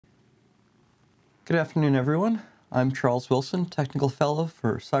Good afternoon, everyone. I'm Charles Wilson, Technical Fellow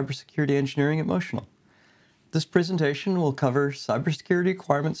for Cybersecurity Engineering at Motional. This presentation will cover Cybersecurity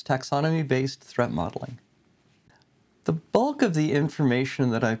Requirements Taxonomy-based threat modeling. The bulk of the information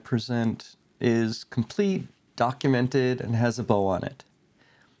that I present is complete, documented, and has a bow on it.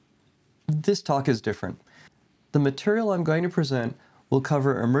 This talk is different. The material I'm going to present will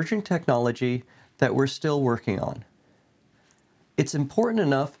cover emerging technology that we're still working on. It's important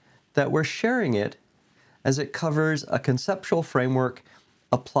enough that we're sharing it as it covers a conceptual framework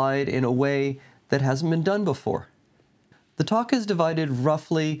applied in a way that hasn't been done before. The talk is divided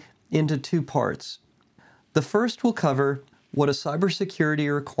roughly into two parts. The first will cover what a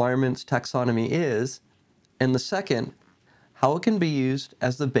cybersecurity requirements taxonomy is, and the second, how it can be used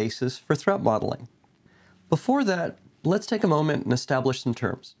as the basis for threat modeling. Before that, let's take a moment and establish some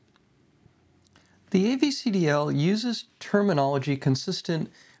terms. The AVCDL uses terminology consistent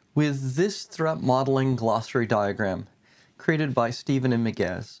with this threat modeling glossary diagram created by Stephen and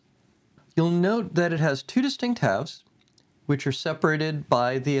Miguez. You'll note that it has two distinct halves, which are separated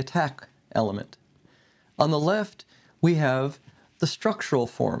by the attack element. On the left, we have the structural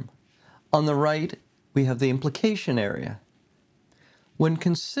form. On the right, we have the implication area. When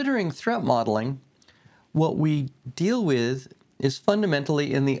considering threat modeling, what we deal with is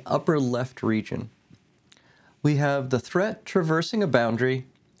fundamentally in the upper left region. We have the threat traversing a boundary,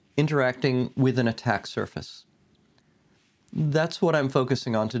 interacting with an attack surface. That's what I'm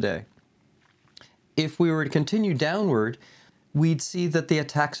focusing on today. If we were to continue downward, we'd see that the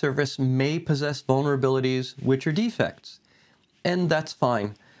attack surface may possess vulnerabilities which are defects, and that's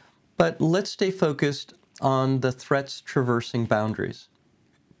fine. But let's stay focused on the threats traversing boundaries.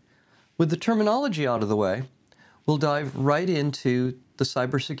 With the terminology out of the way, we'll dive right into the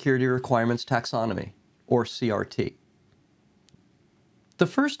Cybersecurity Requirements Taxonomy, or CRT. The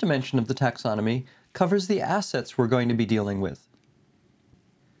first dimension of the taxonomy covers the assets we're going to be dealing with.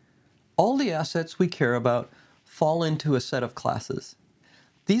 All the assets we care about fall into a set of classes.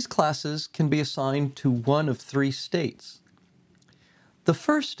 These classes can be assigned to one of three states. The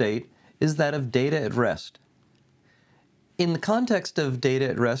first state is that of data at rest. In the context of data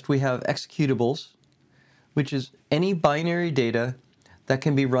at rest, we have executables, which is any binary data that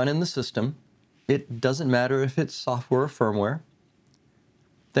can be run in the system. It doesn't matter if it's software or firmware.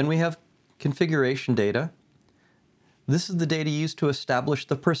 Then we have configuration data. This is the data used to establish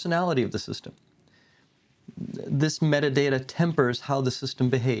the personality of the system. This metadata tempers how the system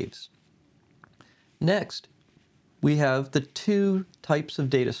behaves. Next, we have the two types of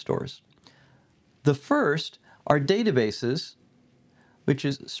data stores. The first are databases, which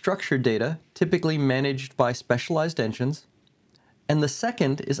is structured data, typically managed by specialized engines. And the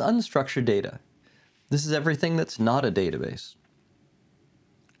second is unstructured data. This is everything that's not a database.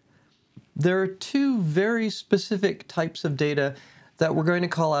 There are two very specific types of data that we're going to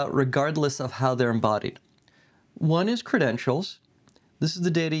call out regardless of how they're embodied. One is credentials. This is the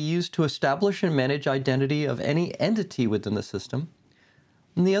data used to establish and manage identity of any entity within the system.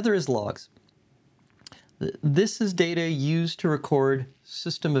 And the other is logs. This is data used to record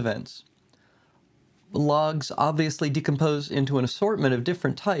system events. Logs obviously decompose into an assortment of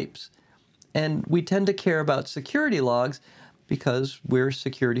different types, and we tend to care about security logs because we're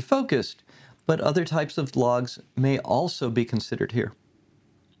security focused, but other types of logs may also be considered here.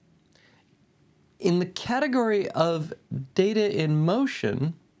 In the category of data in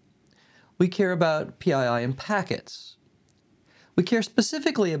motion, we care about PII and packets. We care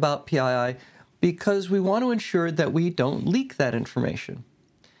specifically about PII because we want to ensure that we don't leak that information.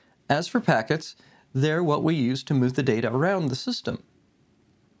 As for packets, they're what we use to move the data around the system.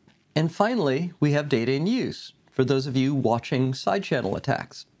 And finally, we have data in use, for those of you watching side channel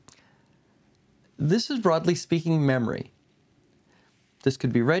attacks. This is broadly speaking memory. This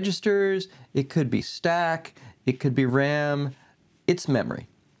could be registers, it could be stack, it could be RAM, it's memory.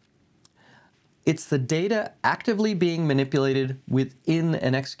 It's the data actively being manipulated within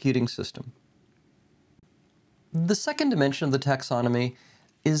an executing system. The second dimension of the taxonomy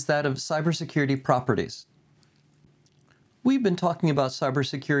is that of cybersecurity properties. We've been talking about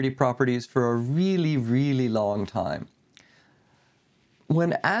cybersecurity properties for a really, really long time.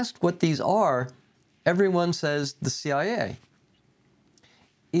 When asked what these are, everyone says the CIA.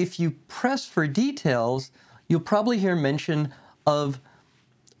 If you press for details, you'll probably hear mention of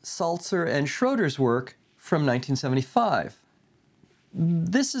Salzer and Schroeder's work from 1975.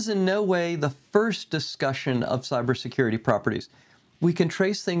 This is in no way the first discussion of cybersecurity properties. We can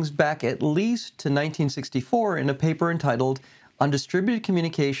trace things back at least to 1964 in a paper entitled On Distributed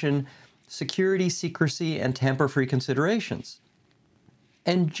Communication, Security, Secrecy, and Tamper-Free Considerations.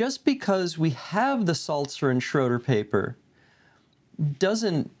 And just because we have the Salzer and Schroeder paper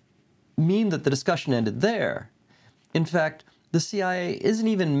doesn't mean that the discussion ended there. In fact, the CIA isn't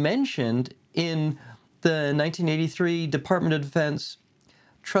even mentioned in the 1983 Department of Defense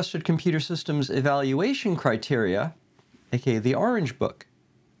Trusted Computer Systems Evaluation Criteria, aka the Orange Book.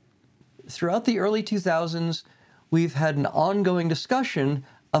 Throughout the early 2000s, we've had an ongoing discussion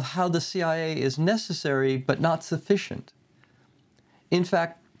of how the CIA is necessary but not sufficient. In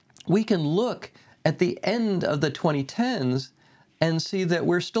fact, we can look at the end of the 2010s and see that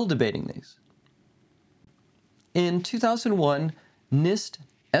we're still debating these. In 2001, NIST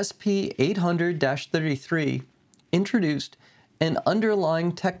SP 800-33 introduced an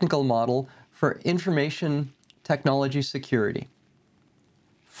underlying technical model for information technology security.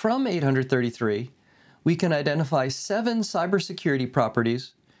 From 833, we can identify 7 cybersecurity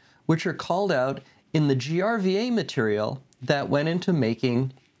properties which are called out in the GRVA material that went into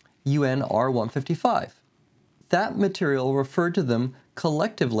making UN R155. That material referred to them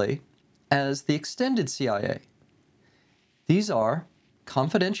collectively as the extended CIA. These are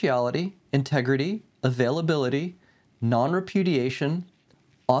confidentiality, integrity, availability, non-repudiation,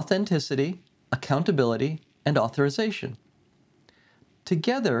 authenticity, accountability, and authorization.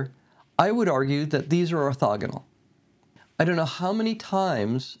 Together, I would argue that these are orthogonal. I don't know how many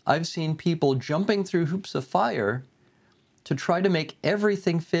times I've seen people jumping through hoops of fire to try to make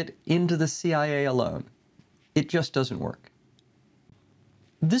everything fit into the CIA alone. It just doesn't work.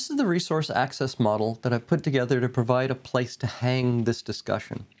 This is the resource access model that I've put together to provide a place to hang this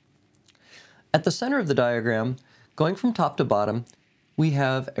discussion. At the center of the diagram, going from top to bottom, we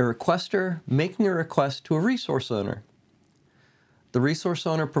have a requester making a request to a resource owner. The resource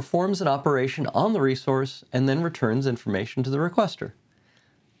owner performs an operation on the resource and then returns information to the requester.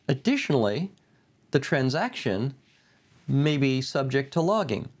 Additionally, the transaction may be subject to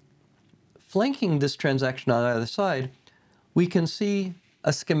logging. Flanking this transaction on either side, we can see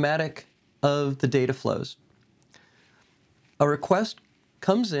a schematic of the data flows. A request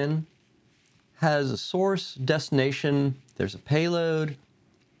comes in, has a source, destination, there's a payload,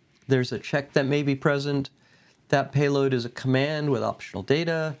 there's a check that may be present. That payload is a command with optional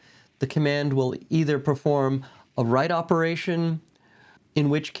data. The command will either perform a write operation, in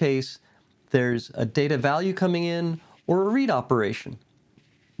which case there's a data value coming in, or a read operation.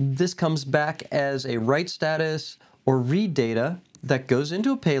 This comes back as a write status or read data that goes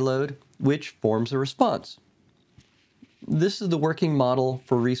into a payload, which forms a response. This is the working model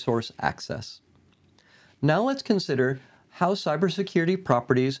for resource access. Now let's consider how cybersecurity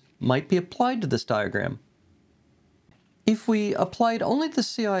properties might be applied to this diagram. If we applied only the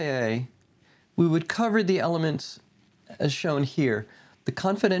CIA, we would cover the elements as shown here. The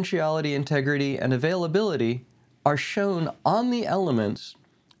confidentiality, integrity, and availability are shown on the elements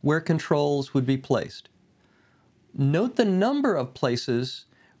where controls would be placed. Note the number of places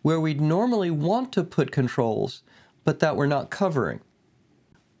where we'd normally want to put controls, but that we're not covering.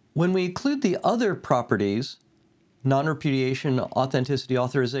 When we include the other properties, non-repudiation, authenticity,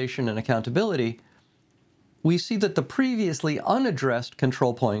 authorization, and accountability, we see that the previously unaddressed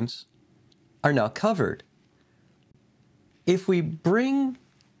control points are now covered. If we bring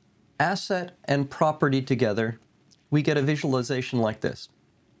asset and property together, we get a visualization like this.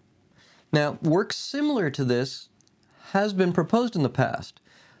 Now, work similar to this has been proposed in the past,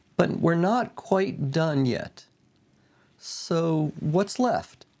 but we're not quite done yet. So what's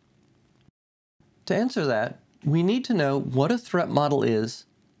left? To answer that, we need to know what a threat model is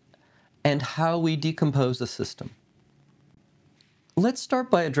and how we decompose the system. Let's start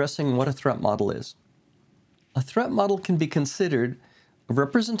by addressing what a threat model is. A threat model can be considered a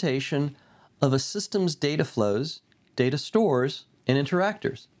representation of a system's data flows, data stores, and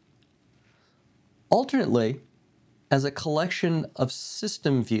interactors. Alternately, as a collection of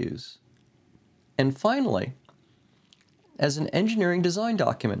system views. And finally, as an engineering design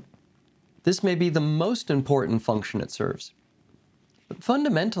document. This may be the most important function it serves. But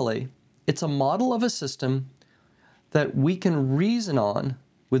fundamentally, it's a model of a system that we can reason on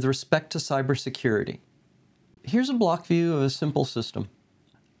with respect to cybersecurity. Here's a block view of a simple system.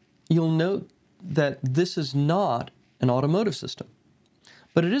 You'll note that this is not an automotive system,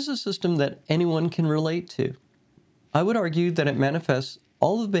 but it is a system that anyone can relate to. I would argue that it manifests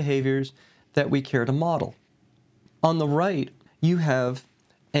all the behaviors that we care to model. On the right, you have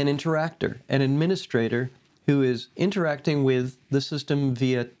an interactor, an administrator who is interacting with the system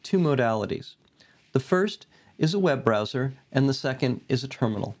via two modalities. The first is a web browser, and the second is a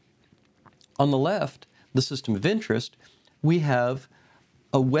terminal. On the left, the system of interest, we have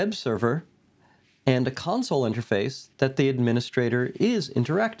a web server and a console interface that the administrator is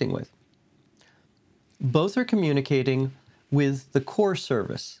interacting with. Both are communicating with the core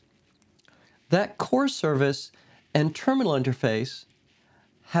service. That core service and terminal interface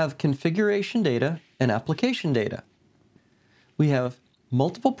have configuration data and application data. We have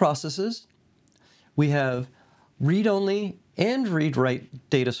multiple processes. We have read-only and read-write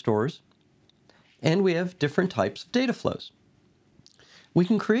data stores. And we have different types of data flows. We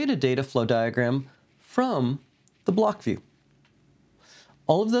can create a data flow diagram from the block view.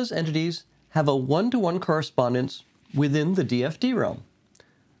 All of those entities have a one-to-one correspondence within the DFD realm.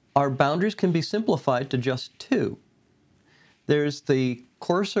 Our boundaries can be simplified to just two. There's the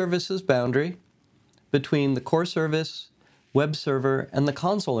core services boundary between the core service, web server, and the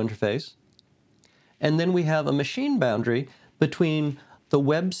console interface. And then we have a machine boundary between the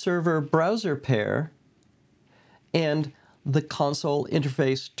web server browser pair and the console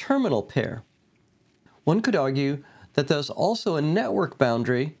interface terminal pair. One could argue that there's also a network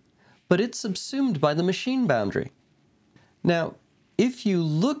boundary, but it's subsumed by the machine boundary. Now, if you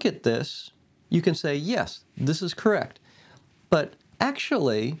look at this, you can say, yes, this is correct. But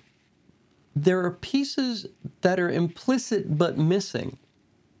actually, there are pieces that are implicit but missing.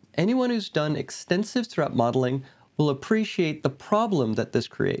 Anyone who's done extensive threat modeling will appreciate the problem that this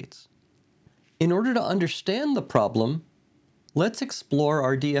creates. In order to understand the problem, let's explore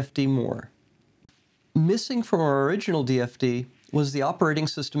our DFD more. Missing from our original DFD was the operating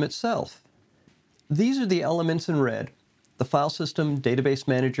system itself. These are the elements in red: the file system, database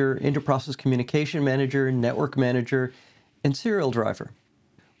manager, interprocess communication manager, network manager, and serial driver.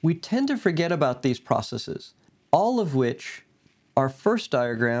 We tend to forget about these processes, all of which our first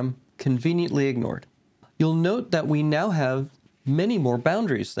diagram conveniently ignored. You'll note that we now have many more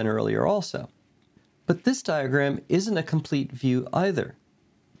boundaries than earlier also. But this diagram isn't a complete view either.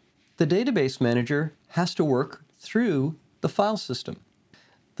 The database manager has to work through the file system.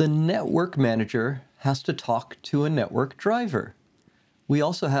 The network manager has to talk to a network driver. We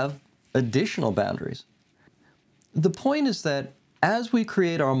also have additional boundaries. The point is that as we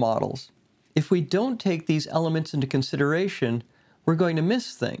create our models, if we don't take these elements into consideration, we're going to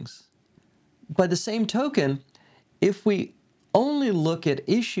miss things. By the same token, if we only look at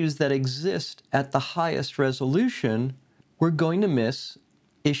issues that exist at the highest resolution, we're going to miss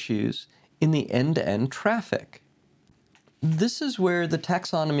issues in the end-to-end traffic. This is where the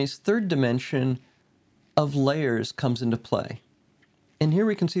taxonomy's third dimension of layers comes into play. And here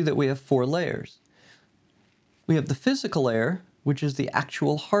we can see that we have 4 layers. We have the physical layer, which is the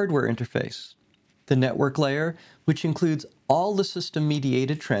actual hardware interface. The network layer, which includes all the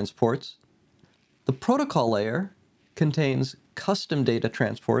system-mediated transports. The protocol layer contains custom data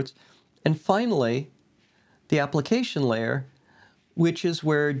transports. And finally, the application layer, which is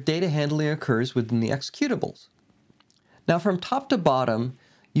where data handling occurs within the executables. Now, from top to bottom,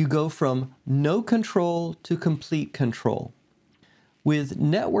 you go from no control to complete control. With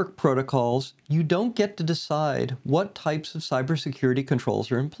network protocols, you don't get to decide what types of cybersecurity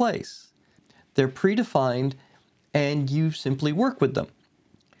controls are in place. They're predefined, and you simply work with them.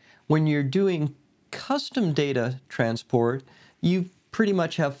 When you're doing custom data transport, you pretty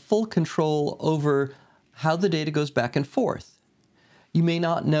much have full control over how the data goes back and forth. You may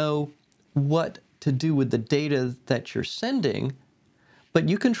not know what to do with the data that you're sending, but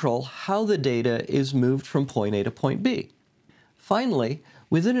you control how the data is moved from point A to point B. Finally,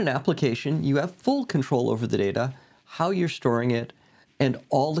 within an application, you have full control over the data, how you're storing it, and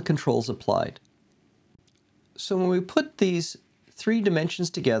all the controls applied. So when we put these 3 dimensions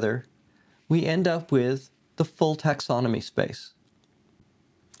together, we end up with the full taxonomy space.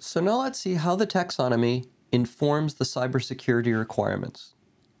 So now let's see how the taxonomy informs the cybersecurity requirements.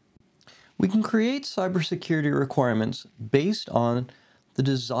 We can create cybersecurity requirements based on the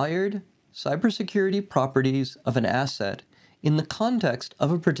desired cybersecurity properties of an asset in the context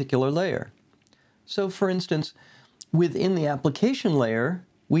of a particular layer. So for instance, within the application layer,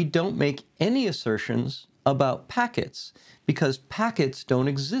 we don't make any assertions about packets because packets don't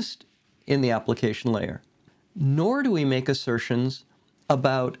exist in the application layer. Nor do we make assertions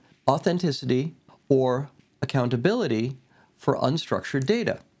about authenticity or accountability for unstructured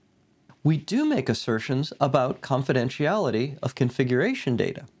data. We do make assertions about confidentiality of configuration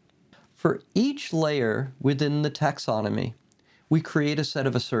data. For each layer within the taxonomy, we create a set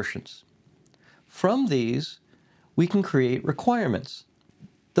of assertions. From these, we can create requirements.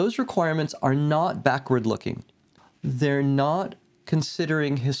 Those requirements are not backward-looking. They're not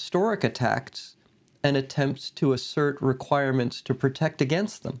considering historic attacks and attempts to assert requirements to protect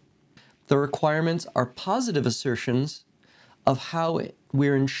against them. The requirements are positive assertions of how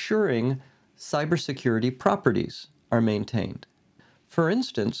we're ensuring cybersecurity properties are maintained. For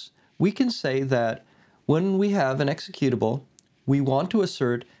instance, we can say that when we have an executable, we want to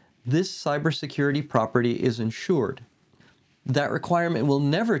assert this cybersecurity property is ensured. That requirement will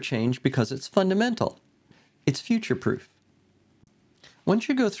never change because it's fundamental. It's future-proof. Once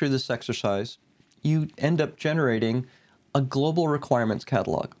you go through this exercise, you end up generating a global requirements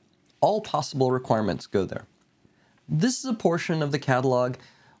catalog. All possible requirements go there. This is a portion of the catalog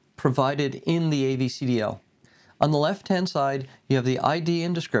provided in the AVCDL. On the left-hand side, you have the ID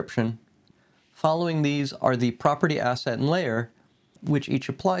and description. Following these are the property, asset, and layer, which each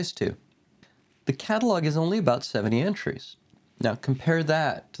applies to. The catalog is only about 70 entries. Now compare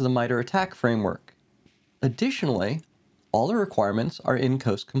that to the MITRE ATT&CK framework. Additionally, all the requirements are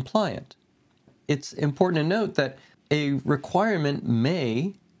INCOAST compliant. It's important to note that a requirement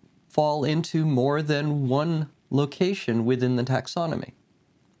may fall into more than one location within the taxonomy.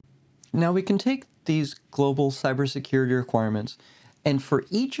 Now we can take these global cybersecurity requirements and for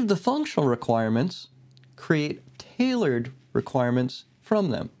each of the functional requirements, create tailored requirements from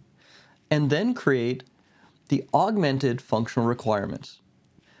them, and then create the augmented functional requirements.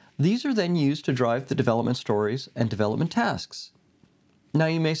 These are then used to drive the development stories and development tasks. Now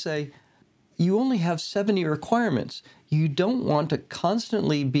you may say, you only have 70 requirements. You don't want to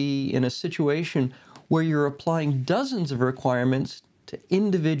constantly be in a situation where you're applying dozens of requirements to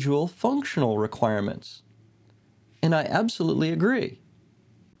individual functional requirements. And I absolutely agree.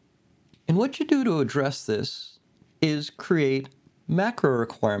 And what you do to address this is create macro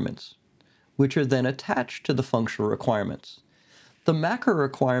requirements, which are then attached to the functional requirements. The macro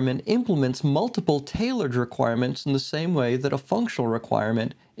requirement implements multiple tailored requirements in the same way that a functional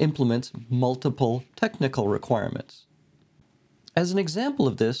requirement implements multiple technical requirements. As an example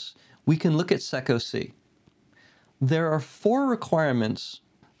of this, we can look at SecOC. There are 4 requirements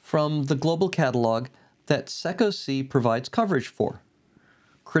from the global catalog that SecOC provides coverage for.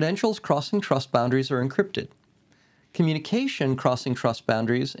 Credentials crossing trust boundaries are encrypted. Communication crossing trust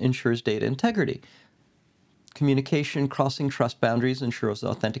boundaries ensures data integrity. Communication crossing trust boundaries ensures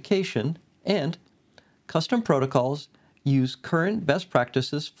authentication, and custom protocols use current best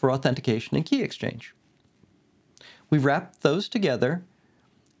practices for authentication and key exchange. We wrap those together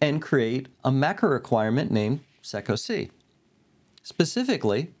and create a macro requirement named SecOC.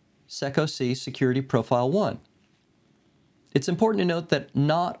 Specifically, SecOC Security Profile 1. It's important to note that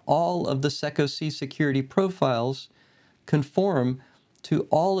not all of the SecOC security profiles conform to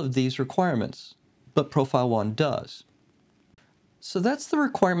all of these requirements, but Profile 1 does. So that's the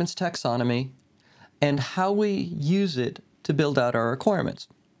requirements taxonomy and how we use it to build out our requirements.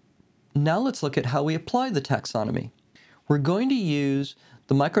 Now let's look at how we apply the taxonomy. We're going to use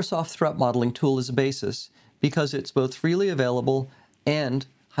the Microsoft Threat Modeling tool as a basis because it's both freely available and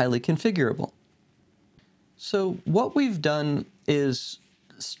highly configurable. So what we've done is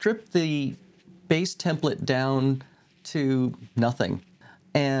strip the base template down to nothing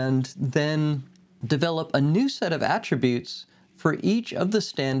and then develop a new set of attributes for each of the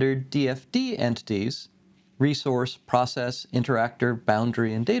standard DFD entities: resource, process, interactor,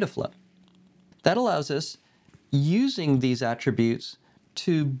 boundary, and data flow. That allows us, using these attributes,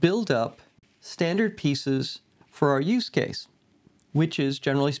 to build up standard pieces for our use case, which is,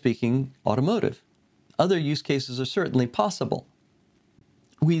 generally speaking, automotive. Other use cases are certainly possible.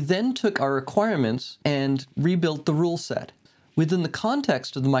 We then took our requirements and rebuilt the rule set. Within the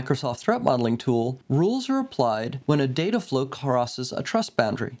context of the Microsoft Threat Modeling tool, rules are applied when a data flow crosses a trust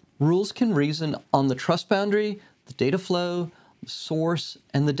boundary. Rules can reason on the trust boundary, the data flow, the source,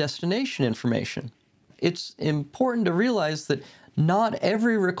 and the destination information. It's important to realize that not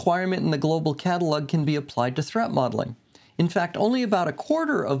every requirement in the global catalog can be applied to threat modeling. In fact, only about a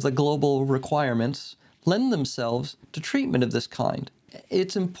quarter of the global requirements lend themselves to treatment of this kind.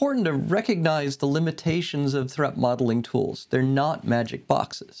 It's important to recognize the limitations of threat modeling tools. They're not magic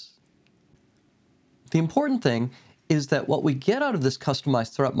boxes. The important thing is that what we get out of this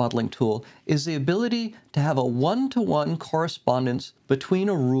customized threat modeling tool is the ability to have a one-to-one correspondence between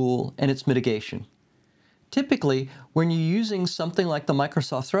a rule and its mitigation. Typically, when you're using something like the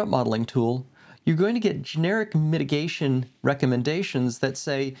Microsoft Threat Modeling tool, you're going to get generic mitigation recommendations that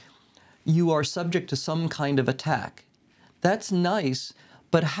say you are subject to some kind of attack. That's nice,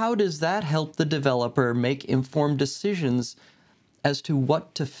 but how does that help the developer make informed decisions as to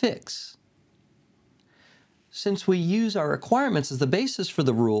what to fix? Since we use our requirements as the basis for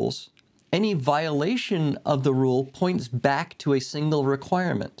the rules, any violation of the rule points back to a single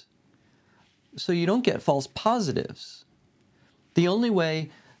requirement. So you don't get false positives. The only way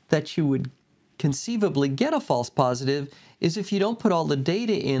that you would conceivably get a false positive is if you don't put all the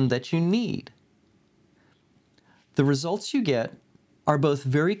data in that you need. The results you get are both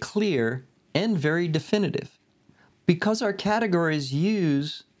very clear and very definitive. Because our categories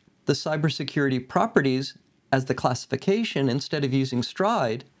use the cybersecurity properties as the classification instead of using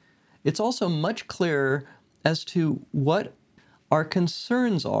STRIDE, it's also much clearer as to what our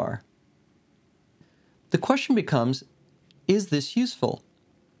concerns are. The question becomes, is this useful?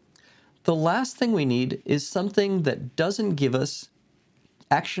 The last thing we need is something that doesn't give us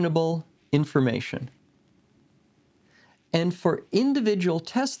actionable information. And for individual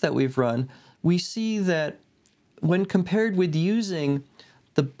tests that we've run, we see that when compared with using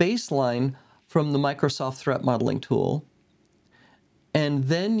the baseline from the Microsoft Threat Modeling tool, and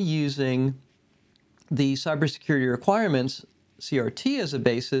then using the Cybersecurity Requirements, CRT, as a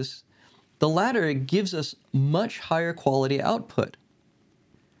basis, the latter gives us much higher quality output.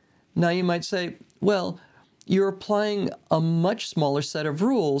 Now you might say, well, you're applying a much smaller set of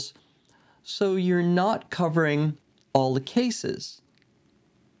rules, so you're not covering all the cases.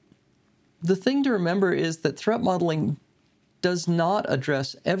 The thing to remember is that threat modeling does not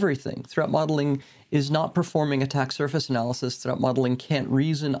address everything. Threat modeling is not performing attack surface analysis. Threat modeling can't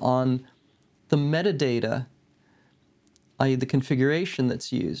reason on the metadata, i.e. the configuration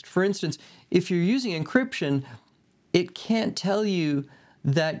that's used. For instance, if you're using encryption, it can't tell you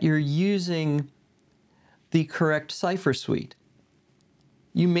that you're using the correct cipher suite.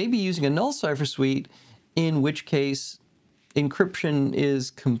 You may be using a null cipher suite, in which case encryption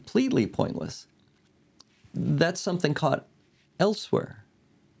is completely pointless. That's something caught elsewhere.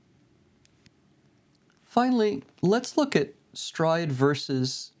 Finally, let's look at STRIDE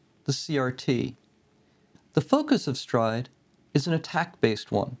versus the CRT. The focus of STRIDE is an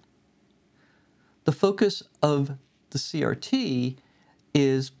attack-based one. The focus of the CRT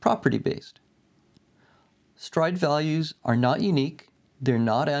is property-based. STRIDE values are not unique, they're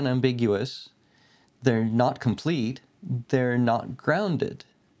not unambiguous, they're not complete, they're not grounded.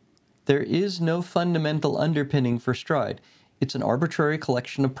 There is no fundamental underpinning for STRIDE. It's an arbitrary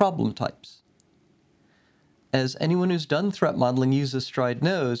collection of problem types. As anyone who's done threat modeling uses STRIDE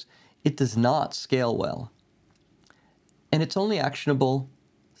knows, it does not scale well. And it's only actionable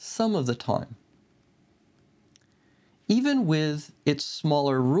some of the time. Even with its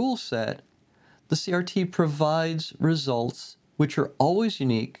smaller rule set, the CRT provides results which are always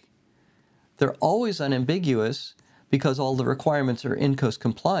unique, they're always unambiguous because all the requirements are INCOS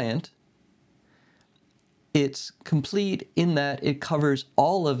compliant. It's complete in that it covers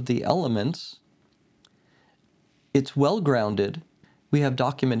all of the elements. It's well-grounded. We have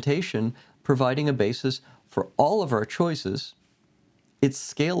documentation providing a basis for all of our choices. It's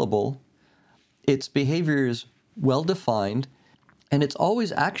scalable. Its behavior is well-defined. And it's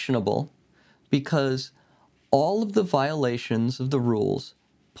always actionable because all of the violations of the rules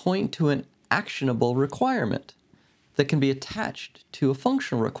point to an actionable requirement that can be attached to a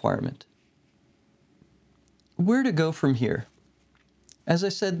functional requirement. Where to go from here? As I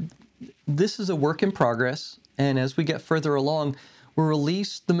said, this is a work in progress, and as we get further along, we'll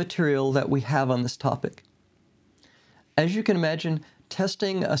release the material that we have on this topic. As you can imagine,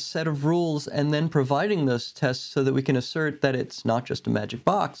 testing a set of rules and then providing those tests so that we can assert that it's not just a magic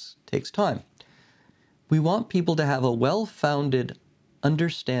box takes time. We want people to have a well-founded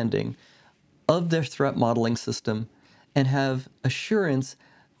understanding of their threat modeling system and have assurance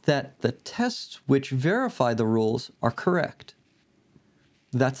that the tests which verify the rules are correct.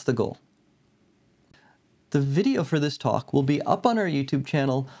 That's the goal. The video for this talk will be up on our YouTube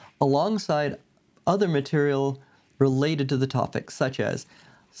channel alongside other material related to the topic, such as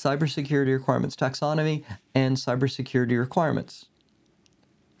Cybersecurity Requirements Taxonomy and Cybersecurity Requirements.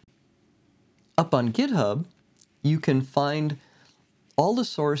 Up on GitHub, you can find all the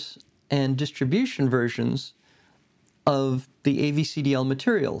source and distribution versions of the AVCDL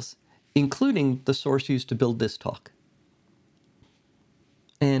materials, including the source used to build this talk.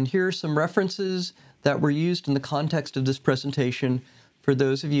 And here are some references that were used in the context of this presentation for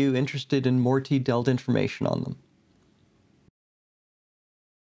those of you interested in more detailed information on them.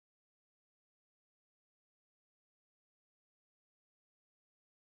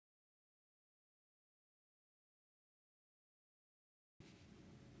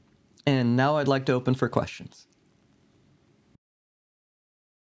 And now I'd like to open for questions.